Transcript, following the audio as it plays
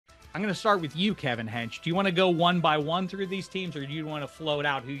I'm going to start with you, Kevin Hench. Do you want to go one by one through these teams, or do you want to float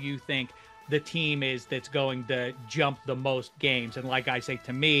out who you think the team is that's going to jump the most games? And like I say,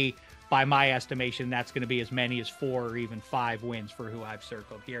 to me, by my estimation, that's going to be as many as 4 or even 5 wins for who I've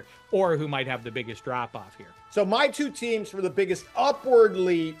circled here, or who might have the biggest drop off here. So my 2 teams for the biggest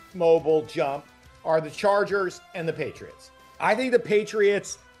upwardly mobile jump are the Chargers and the Patriots. I think the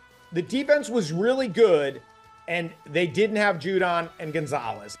Patriots, the defense was really good, and they didn't have Judon and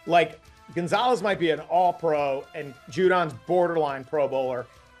Gonzalez. Like, Gonzalez might be an all-pro, and Judon's borderline Pro Bowler,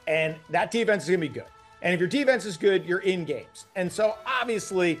 and that defense is going to be good. And if your defense is good, you're in games. And so,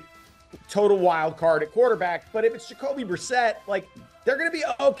 obviously, total wild card at quarterback. But if it's Jacoby Brissett, like, they're going to be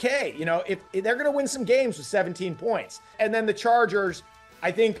okay. You know, if they're going to win some games with 17 points. And then the Chargers,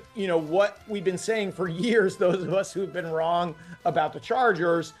 I think, you know, what we've been saying for years, those of us who've been wrong about the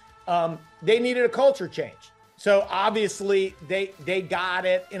Chargers, they needed a culture change. So obviously they got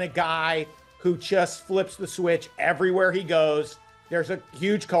it in a guy who just flips the switch everywhere he goes. There's a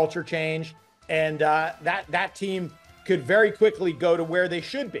huge culture change, and that team could very quickly go to where they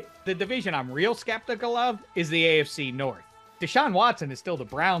should be. The division I'm real skeptical of is the AFC North. Deshaun Watson is still the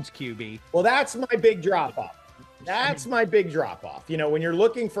Browns QB. Well, that's my big drop off. That's my big drop off. You know, when you're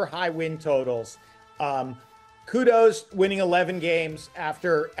looking for high win totals, kudos winning 11 games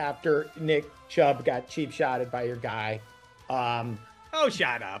after Nick Chubb got cheap shotted by your guy. Oh,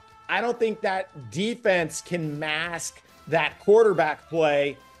 shut up. I don't think that defense can mask that quarterback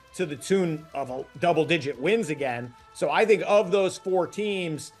play to the tune of a double-digit wins again. So I think of those 4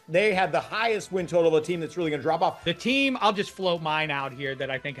 teams, they had the highest win total of a team that's really going to drop off. The team, I'll just float mine out here,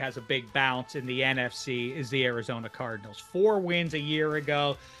 that I think has a big bounce in the NFC is the Arizona Cardinals. 4 wins a year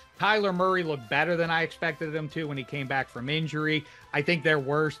ago. Kyler Murray looked better than I expected him to when he came back from injury. I think they're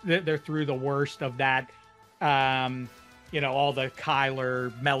through the worst of that, all the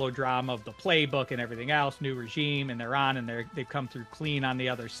Kyler melodrama of the playbook and everything else, new regime, and they've come through clean on the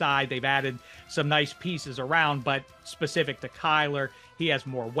other side. They've added some nice pieces around, but specific to Kyler, he has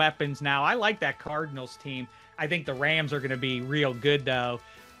more weapons now. I like that Cardinals team. I think the Rams are going to be real good, though.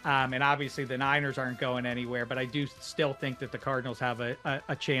 And obviously the Niners aren't going anywhere, but I do still think that the Cardinals have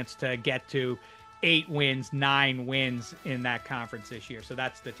a chance to get to 8 wins, 9 wins in that conference this year. So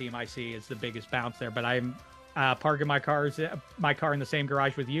that's the team I see as the biggest bounce there. But I'm parking my car in the same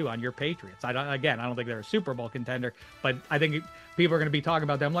garage with you on your Patriots. I don't think they're a Super Bowl contender, but I think people are going to be talking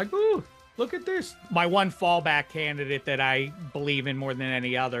about them like, ooh, look at this. My one fallback candidate that I believe in more than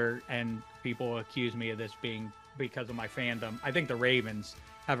any other, and people accuse me of this being because of my fandom, I think the Ravens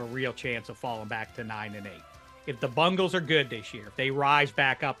have a real chance of falling back to 9-8. If the Bungles are good this year, if they rise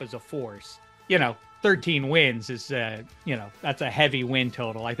back up as a force, 13 wins is, that's a heavy win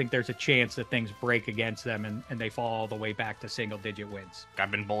total. I think there's a chance that things break against them and they fall all the way back to single-digit wins. I've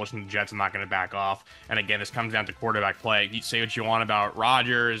been bullish on the Jets. I'm not going to back off. And again, this comes down to quarterback play. You say what you want about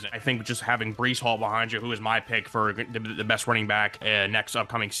Rodgers. I think just having Breece Hall behind you, who is my pick for the best running back next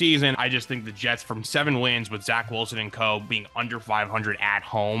upcoming season, I just think the Jets from 7 wins with Zach Wilson and co. being under 500 at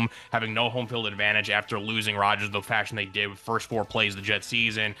home, having no home field advantage after losing Rodgers the fashion they did with first 4 plays of the Jets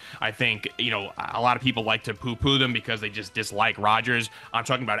season. I think, a lot of people like to poo-poo them because they just dislike Rodgers. I'm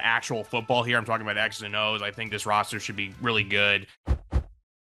talking about actual football here. I'm talking about X's and O's. I think this roster should be really good.